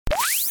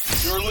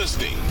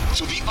listening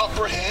to the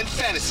Upper Hand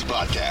Fantasy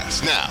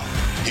Podcast. Now,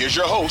 here's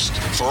your host,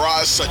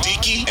 Faraz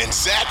Siddiqui and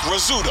Zach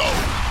Rizzuto.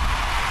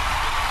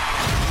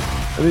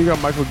 And then you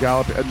got Michael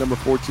Gallup at number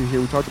 14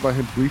 here. We talked about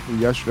him briefly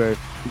yesterday.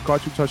 He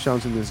caught 2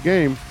 touchdowns in this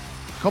game.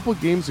 A couple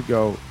of games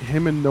ago,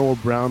 him and Noah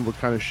Brown were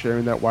kind of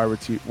sharing that wide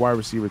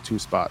receiver 2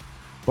 spot.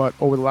 But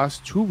over the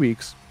last 2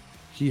 weeks,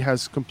 he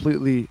has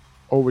completely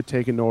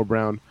overtaken Noah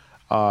Brown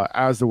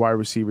as the wide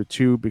receiver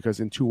 2, because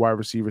in 2 wide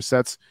receiver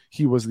sets,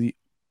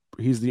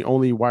 he's the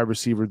only wide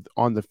receiver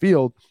on the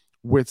field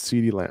with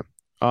CeeDee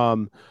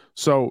Lamb.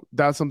 So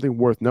that's something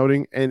worth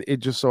noting. And it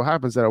just so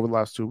happens that over the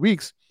last 2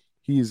 weeks,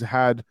 he's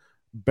had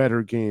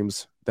better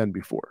games than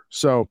before.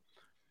 So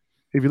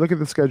if you look at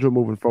the schedule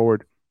moving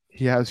forward,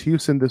 he has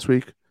Houston this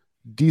week,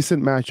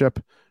 decent matchup,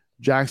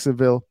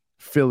 Jacksonville,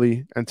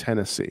 Philly, and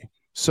Tennessee.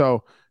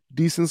 So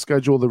decent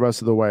schedule the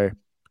rest of the way.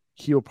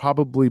 He'll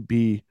probably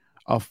be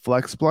a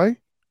flex play,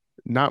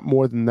 not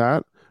more than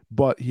that,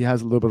 but he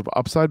has a little bit of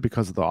upside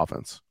because of the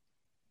offense.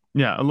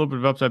 Yeah, a little bit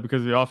of upside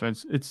because of the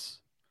offense. It's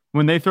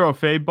when they throw a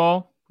fade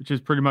ball, which is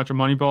pretty much a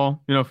money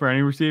ball, for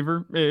any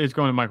receiver, it's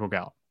going to Michael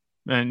Gallup.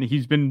 And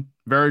he's been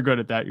very good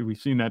at that. We've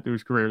seen that through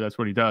his career. That's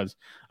what he does.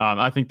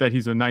 I think that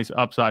he's a nice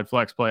upside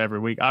flex play every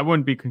week. I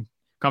wouldn't be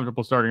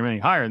comfortable starting him any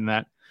higher than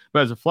that.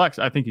 But as a flex,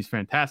 I think he's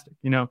fantastic.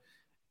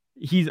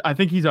 I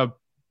think he's a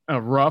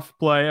rough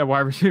play at wide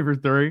receiver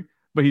 3,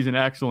 but he's an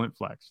excellent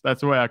flex. That's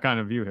the way I kind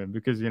of view him,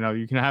 because,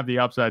 you can have the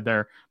upside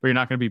there, but you're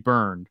not going to be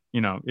burned.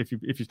 If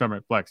you start him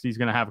at flex, he's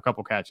going to have a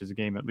couple catches a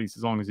game, at least,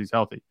 as long as he's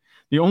healthy.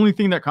 The only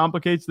thing that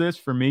complicates this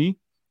for me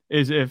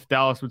is if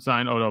Dallas would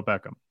sign Odell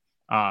Beckham.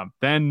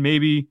 Then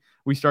maybe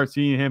we start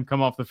seeing him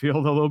come off the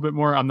field a little bit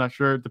more. I'm not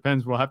sure. It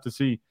depends. We'll have to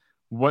see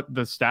what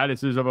the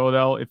status is of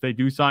Odell. If they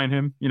do sign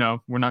him,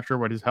 we're not sure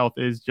what his health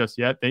is just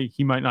yet.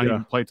 He might not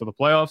even play till the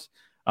playoffs.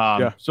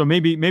 So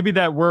maybe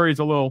that worry is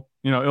a little,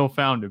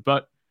 ill-founded,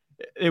 but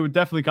it would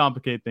definitely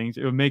complicate things.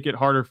 It would make it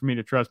harder for me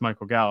to trust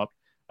Michael Gallup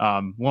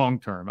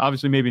long-term.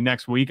 Obviously, maybe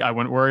next week I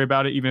wouldn't worry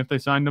about it, even if they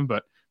signed him,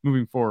 but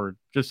moving forward,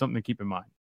 just something to keep in mind.